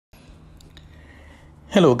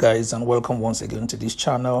Hello guys, and welcome once again to this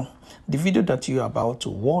channel. The video that you are about to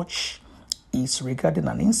watch is regarding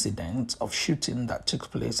an incident of shooting that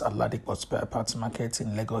took place at Ladipo spare parts market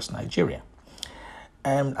in Lagos, Nigeria.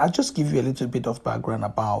 I'll just give you a little bit of background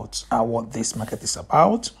about what this market is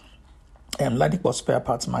about. Ladipo spare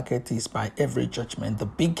parts market is, by every judgment, the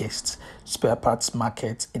biggest spare parts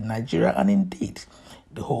market in Nigeria and indeed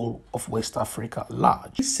the whole of West Africa at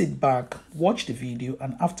large. Please sit back, watch the video,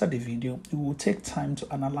 and after the video, we will take time to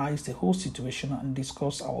analyze the whole situation and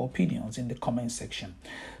discuss our opinions in the comment section.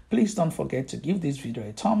 Please don't forget to give this video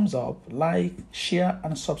a thumbs up, like, share,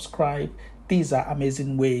 and subscribe. These are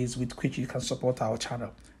amazing ways with which you can support our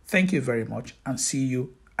channel. Thank you very much, and see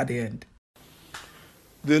you at the end.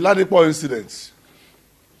 The Ladipo incident,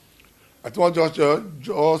 I think what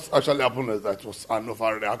just actually happened is that it was an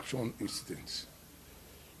overreaction incident.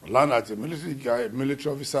 Learned that a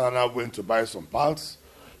military officer now went to buy some parts.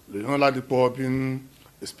 You know, Ladipo being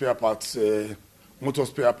a spare parts, motor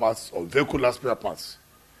spare parts or vehicular spare parts.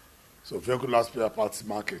 So vehicular spare parts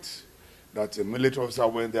market that a military officer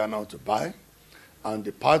went there now to buy, and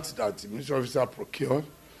the parts that the military officer procured,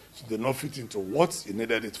 so did not fit into what he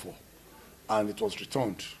needed it for, and it was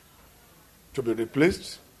returned to be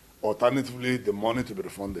replaced. Alternatively, the money to be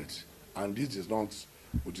refunded, and this did not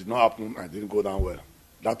happen and didn't go down well.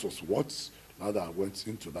 That was what Lada went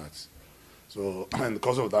into that. So, and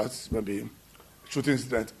because of that, maybe shooting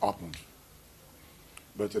incident happened.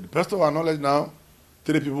 But to the best of our knowledge now,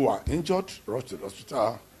 3 people were injured, rushed to the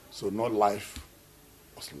hospital, so no life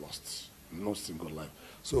was lost, no single life.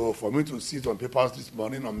 So for me to see it on papers this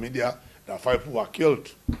morning on media that 5 people were killed,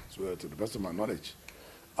 so to the best of my knowledge.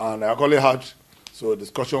 And I actually had a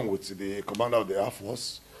discussion with the commander of the Air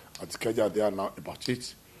Force at Keja there now about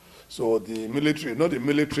it. So the military, not the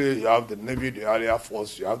military, you have the Navy, the Air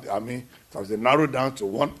Force, you have the Army. So they narrowed down to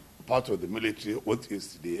one part of the military, what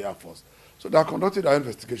is the Air Force. So they conducted our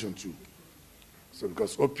investigation too. So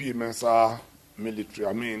because OP Mensa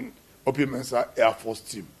military, OP Mensa Air Force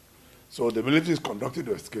team. So the military is conducting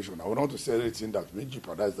the investigation. I don't want to say anything that may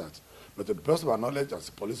jeopardize that. But to the best of our knowledge, as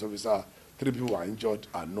a police officer, 3 people were injured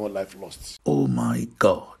and no life lost. Oh my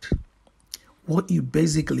God. What you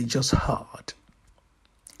basically just heard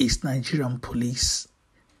is Nigerian police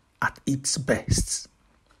at its best,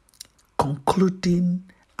 concluding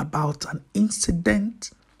about an incident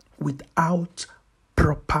without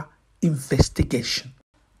proper investigation.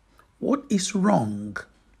 What is wrong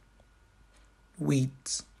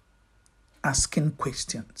with asking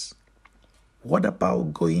questions? What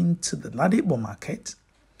about going to the Ladipo market,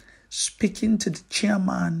 speaking to the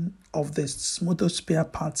chairman of the Motor Spare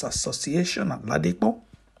Parts Association at Ladipo?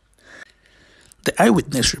 The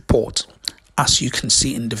eyewitness report, as you can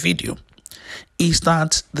see in the video, is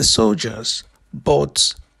that the soldiers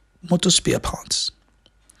bought motor spare parts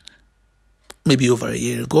maybe over a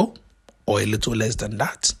year ago or a little less than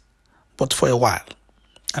that, but for a while.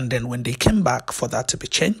 And then when they came back for that to be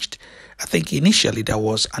changed, I think initially there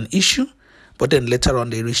was an issue, but then later on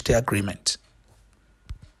they reached the agreement.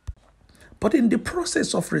 But in the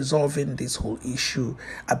process of resolving this whole issue,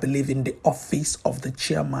 I believe in the office of the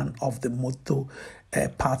chairman of the Motor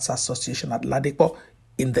Parts Association at Ladipo,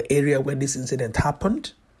 in the area where this incident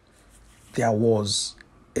happened, there was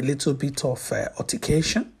a little bit of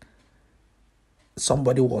altercation.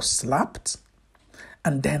 Somebody was slapped.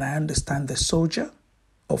 And then I understand the soldier,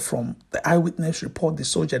 or from the eyewitness report, the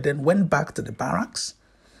soldier then went back to the barracks,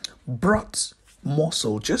 brought more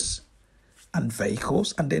soldiers and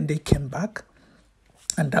vehicles, and then they came back,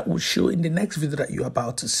 and that will show in the next video that you're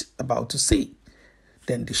about to see.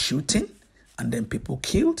 Then the shooting, and then people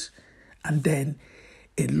killed, and then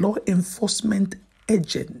a law enforcement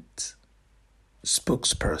agent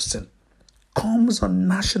spokesperson comes on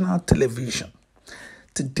national television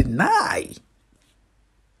to deny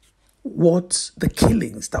what the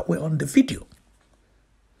killings that were on the video,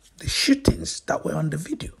 the shootings that were on the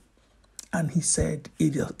video. And he said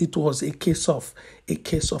it was a case of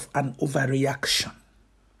an overreaction.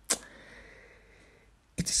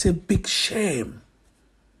 It is a big shame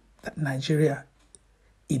that Nigeria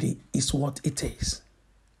is what it is.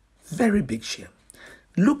 Very big shame.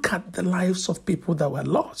 Look at the lives of people that were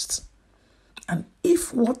lost. And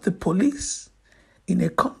if what the police in a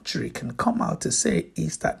country can come out to say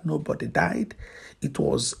is that nobody died, it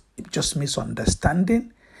was just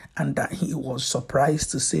misunderstanding, and that he was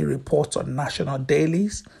surprised to see reports on national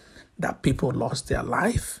dailies that people lost their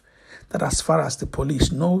life, that as far as the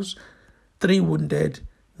police knows, 3 wounded,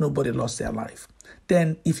 nobody lost their life.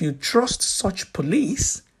 Then if you trust such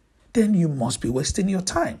police, then you must be wasting your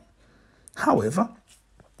time. However,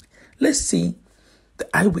 let's see the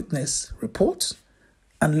eyewitness report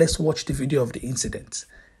and let's watch the video of the incident,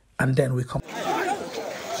 and then we come.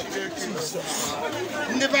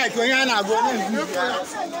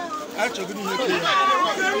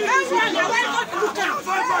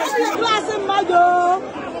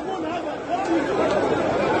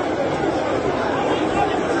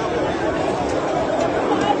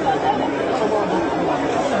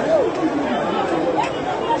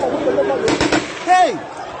 Hey!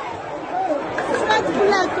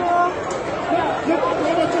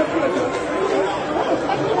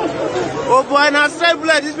 Oh boy, now straight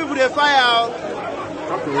blood, these people they fire out.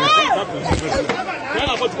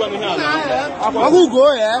 I will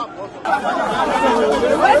go, yeah.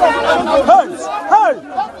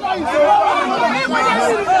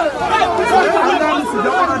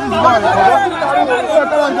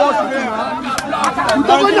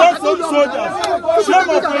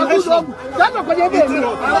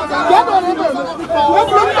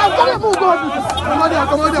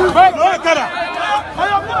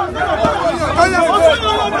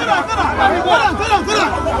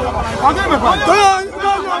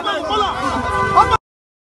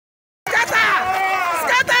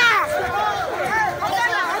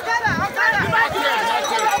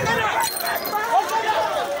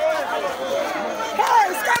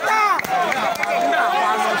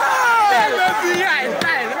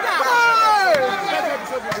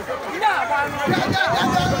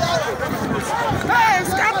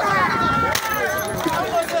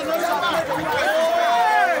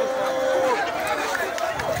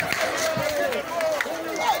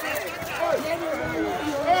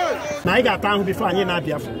 Now I got time before I hear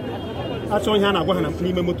Nabiaf. That's all Hannah go and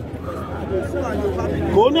name moto.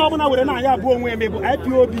 Go no one with an eye born where maybe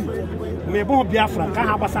IPOB, maybe Biafra,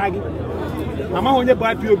 Kahabasagi. I'm on your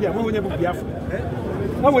IPOB, I'm on your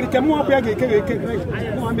Biafra. No one can more beg a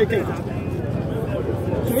cake.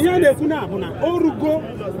 So you are Kuna, or go,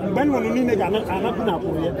 Ben Monina, and not Kuna.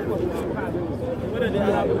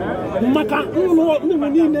 Maka, no,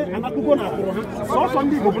 and I could go now. So some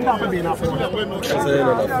people would not be enough.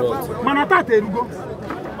 Manatate, go.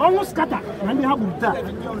 Almost scatter, and they have that.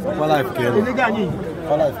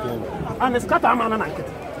 And the scatter man and I get.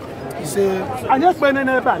 He said, I just went in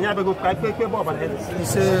a band, never go quite take Bob and head. He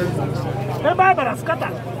said, a barber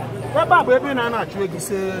scatter. A barber being an archery, he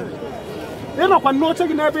said, they don't want no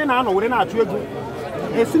taking every now or in archery.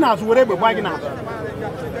 As soon as whatever wagging up,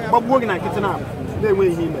 but working like it's enough. They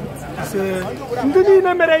way him. He said, didn't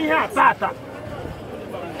remember any tata.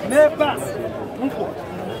 Never.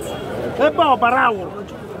 Never barrel.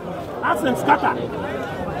 That's in scatter.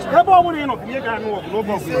 Never one of you can walk.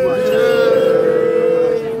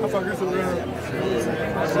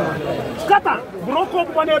 Scatter. Broke up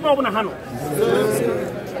one ever on a hand.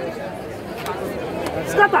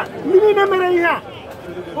 Scatter. You remember here.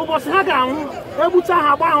 Who was Hagan? Every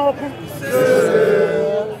time I want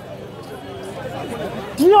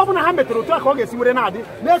you open a hammer to talk against you.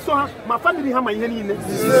 Let's so my family have my name.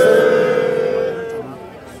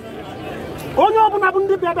 Oh, no, but I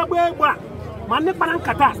wouldn't be able to wear Manapan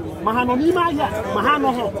Kata, Mahanonima,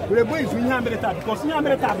 Mahano, Reboys, we have better because you have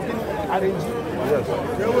better arrange.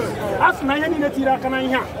 Ask my enemy,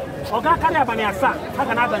 Tirakana, or Gakarabanasa, have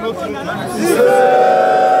another note.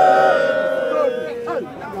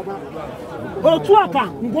 Oh, Tuaka,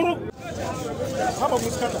 how about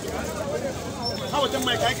Muscata? How would you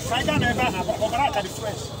make I can't ever have a Baraka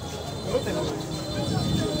fresh?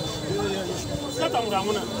 Set on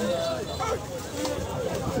Ramona.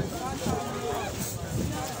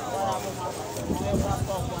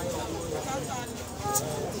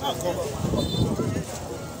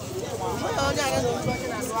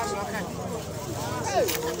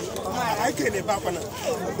 I can't back on it.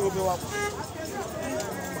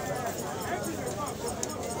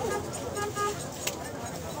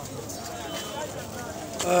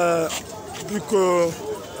 Because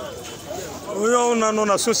we all know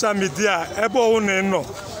on social media, everyone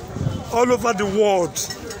all over the world.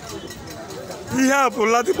 We have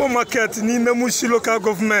Ladipo market in Imemushi local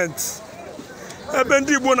government.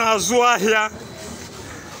 Ebendi bona azua here.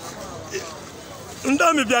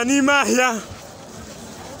 Ndami bianima here.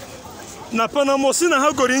 Na Panamosina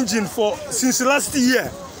ha go engine for since last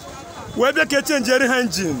year. We be ke change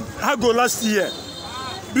engine ha go last year.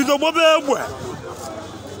 Bidobobe egbe.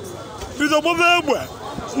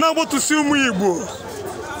 Now what to see me Igbo?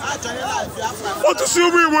 What to see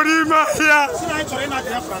me Igbo n'ime ahịa?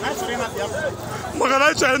 Maka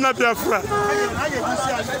na China Biafra.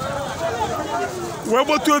 We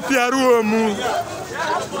gbotu opiaru omu.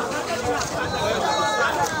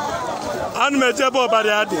 Anu mejebe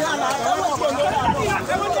obari adi.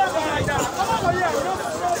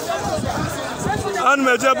 An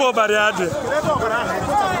mejebo bariade.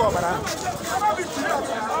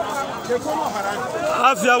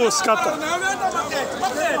 Afia was scatter.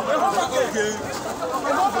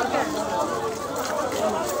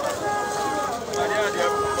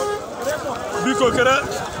 Biko kere.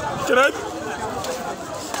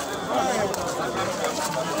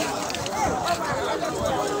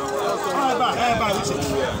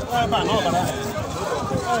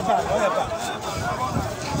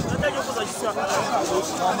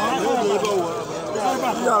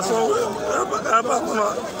 Yeah, so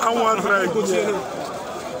I want to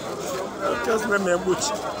just let me watch.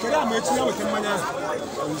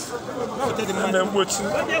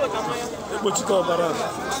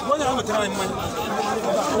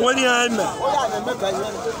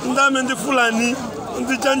 Fulani,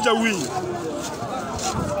 the Janjawi.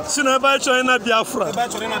 Sinaba China Biafra.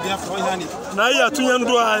 Naya to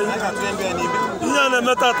Yandua. Yana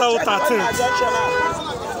Metata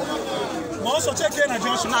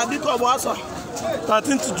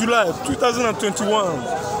 13th July 2021.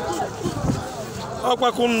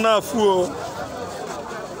 Aquacuna Fuo.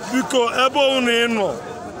 Biko Ebo Neno.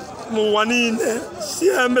 Muanine. See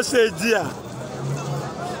a message here.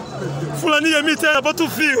 Fulani meet a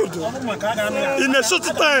battlefield. In a short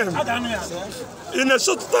time. In a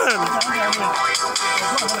short time.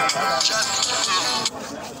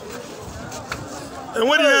 And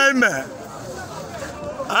when I met,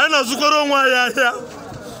 I know Zukoro Waya,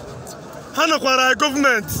 Hanakwara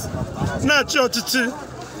government, not church.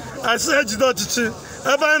 I said, Chichi,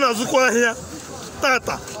 ever in Azukwa here,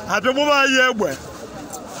 Tata, I don't know why you were.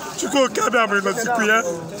 Chuko Kabam in the Sikuya.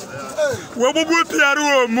 Where would we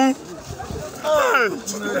Piaru move?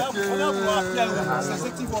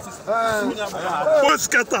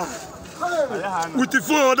 Scatter with the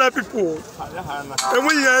 4 other people. And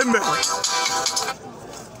we are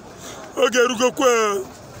okay, Rugokwe.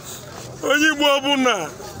 Only Wabuna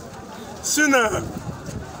Sina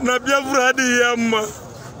Nabiavra di Yamma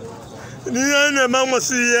Niana Mama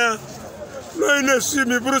Sia no in a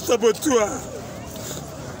simi Bruce Botua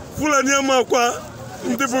Fulania Kwa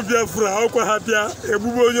Ndebu Biafra Okwa Habia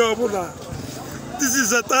Ebubo Yobuna. This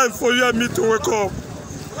is a time for you and me to wake up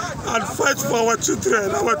and fight for our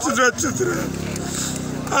children.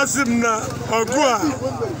 Asimna, Ogua,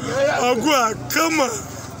 come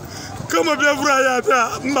on,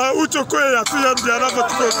 Biafra, Ma Uchokoya, to Yan Biaraba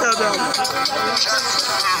to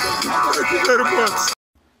Thank you very much.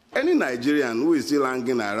 Any Nigerian who is still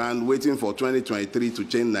hanging around waiting for 2023 to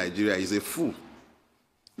change Nigeria is a fool.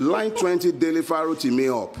 Line 20 Daily Faro team me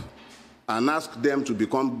up and ask them to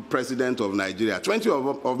become president of Nigeria. 20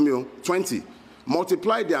 of me, 20.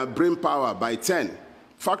 Multiply their brain power by 10,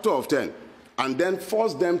 factor of 10, and then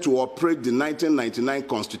force them to operate the 1999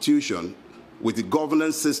 Constitution with the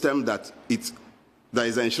governance system that is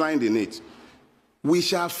enshrined in it. We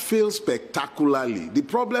shall fail spectacularly. The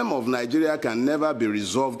problem of Nigeria can never be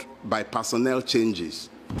resolved by personnel changes.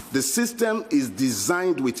 The system is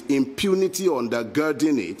designed with impunity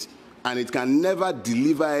undergirding it, and it can never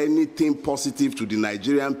deliver anything positive to the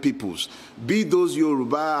Nigerian peoples. Be those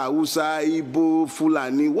Yoruba, Hausa, Igbo,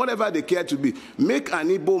 Fulani, whatever they care to be. Make an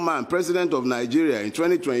Igbo man president of Nigeria in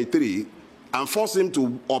 2023 and force him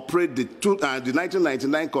to operate the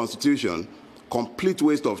 1999 Constitution. Complete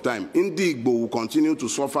waste of time. Igbo will continue to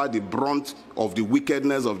suffer the brunt of the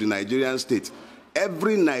wickedness of the Nigerian state.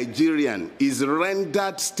 Every Nigerian is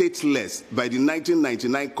rendered stateless by the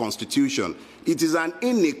 1999 Constitution. It is an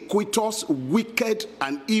iniquitous, wicked,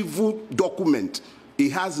 and evil document.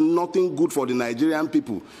 It has nothing good for the Nigerian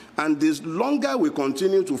people. And the longer we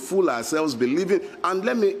continue to fool ourselves believing, and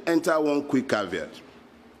let me enter one quick caveat.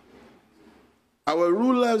 Our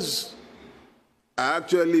rulers are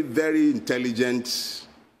actually very intelligent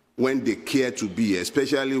when they care to be,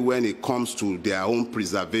 especially when it comes to their own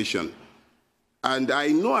preservation. And I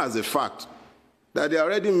know as a fact that they're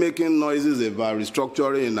already making noises about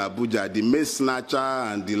restructuring in Abuja. The Mace Snatcher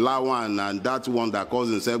and the Lawan and that one that calls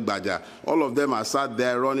himself Baja. All of them are sat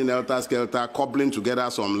there running helter-skelter, cobbling together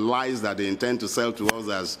some lies that they intend to sell to us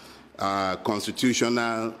as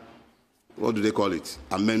constitutional, what do they call it,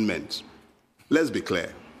 amendments. Let's be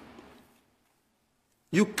clear.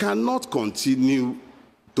 You cannot continue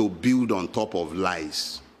to build on top of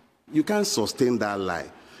lies. You can't sustain that lie.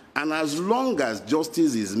 And as long as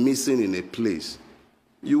justice is missing in a place,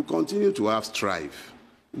 you continue to have strife.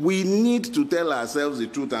 We need to tell ourselves the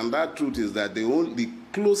truth, and that truth is that the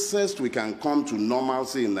closest we can come to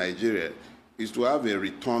normalcy in Nigeria is to have a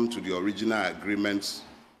return to the original agreements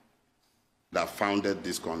that founded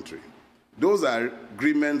this country. Those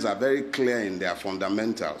agreements are very clear in their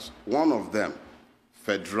fundamentals. One of them,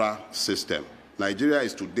 federal system. Nigeria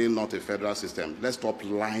is today not a federal system. Let's stop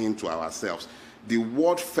lying to ourselves. The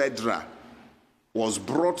word federal was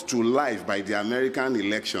brought to life by the American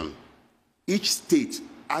election. Each state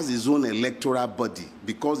has its own electoral body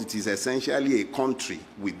because it is essentially a country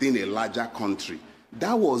within a larger country.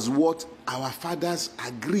 That was what our fathers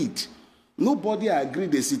agreed. Nobody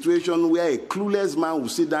agreed a situation where a clueless man will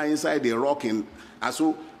sit down inside a rock and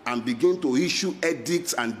begin to issue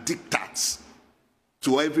edicts and diktats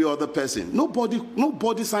to every other person.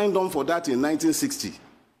 Nobody signed on for that in 1960.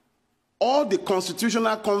 All the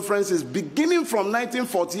constitutional conferences, beginning from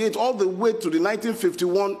 1948 all the way to the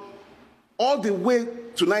 1951, all the way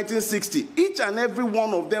to 1960, each and every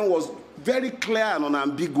one of them was very clear and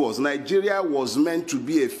unambiguous. Nigeria was meant to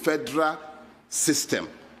be a federal system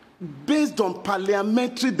based on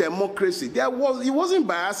parliamentary democracy. It wasn't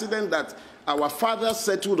by accident that our fathers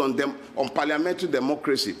settled on parliamentary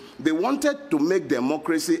democracy. They wanted to make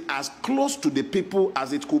democracy as close to the people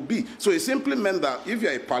as it could be. So it simply meant that if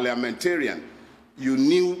you're a parliamentarian, you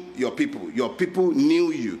knew your people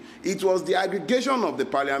knew you. It was the aggregation of the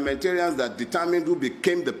parliamentarians that determined who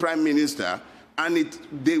became the prime minister, and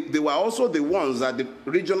they were also the ones at the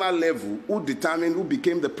regional level who determined who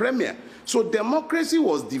became the premier. So democracy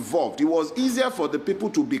was devolved. It was easier for the people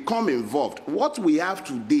to become involved. What we have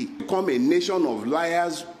today, become a nation of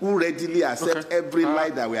liars who readily accept every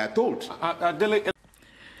lie that we are told.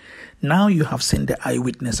 Now you have seen the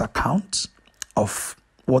eyewitness account of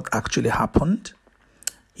what actually happened.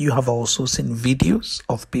 You have also seen videos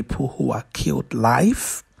of people who are killed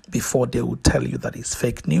live before they will tell you that it's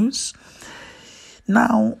fake news.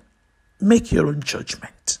 Now, make your own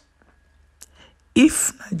judgment.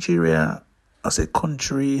 If Nigeria as a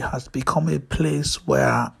country has become a place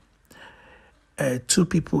where two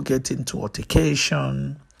people get into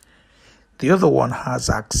altercation, the other one has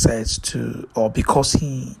access to, or because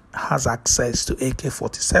he has access to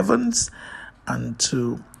AK-47s and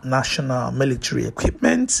to national military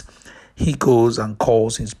equipment, he goes and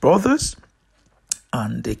calls his brothers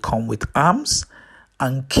and they come with arms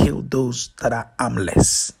and kill those that are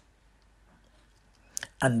armless.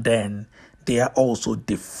 And then they are also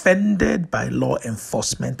defended by law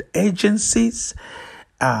enforcement agencies.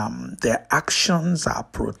 Their actions are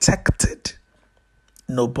protected.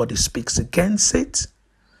 Nobody speaks against it.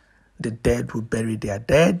 The dead will bury their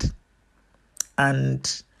dead.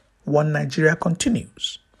 And one Nigeria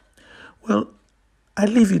continues. Well, I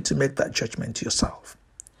leave you to make that judgment yourself.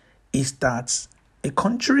 Is that a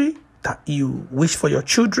country that you wish for your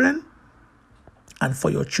children and for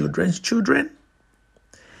your children's children?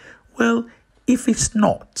 Well, if it's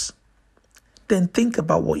not, then think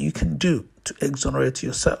about what you can do to exonerate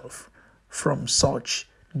yourself from such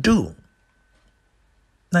doom.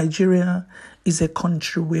 Nigeria is a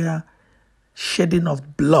country where shedding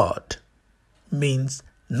of blood means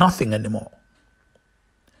nothing anymore.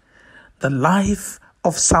 The life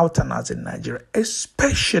of Southerners in Nigeria,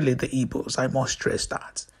 especially the Igbo'S, I must stress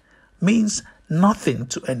that, means nothing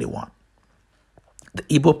to anyone. The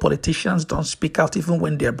Igbo politicians don't speak out even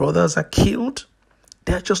when their brothers are killed.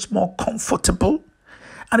 They're just more comfortable.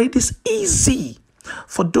 And it is easy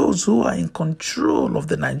for those who are in control of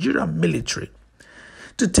the Nigerian military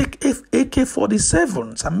to take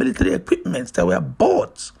AK-47s and military equipment that were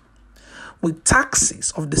bought with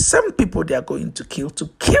taxes of the same people they are going to kill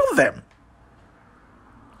them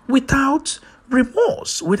without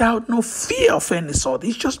remorse, without no fear of any sort.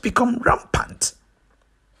 It's just become rampant.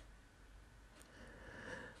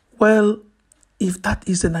 Well, if that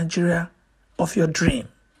is the Nigeria of your dream,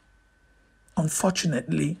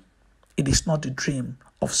 unfortunately, it is not the dream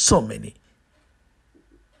of so many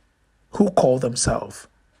who call themselves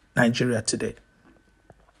Nigeria today.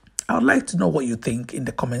 I would like to know what you think in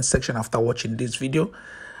the comment section after watching this video.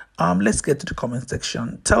 Let's get to the comment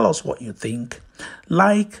section. Tell us what you think.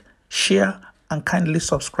 Like, share, and kindly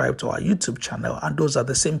subscribe to our YouTube channel. And those are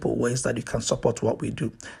the simple ways that you can support what we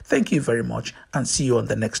do. Thank you very much and see you on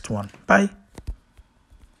the next one. Bye.